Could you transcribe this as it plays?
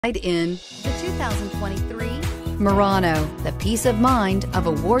In the 2023 Murano, the peace of mind of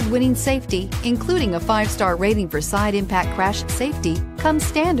award-winning safety, including a 5-star rating for side impact crash safety, comes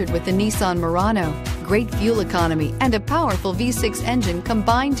standard with the Nissan Murano. Great fuel economy and a powerful V6 engine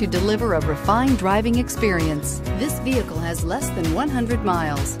combine to deliver a refined driving experience. This vehicle has less than 100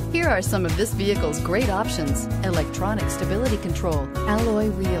 miles. Here are some of this vehicle's great options: electronic stability control,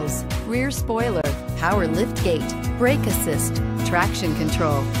 alloy wheels, rear spoiler, power liftgate, brake assist, traction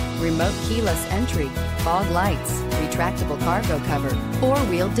control, remote keyless entry, fog lights, retractable cargo cover,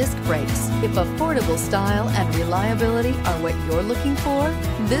 4-wheel disc brakes. If affordable style and reliability are what you're looking for,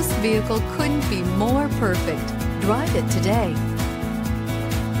 this vehicle couldn't be more perfect. Drive it today.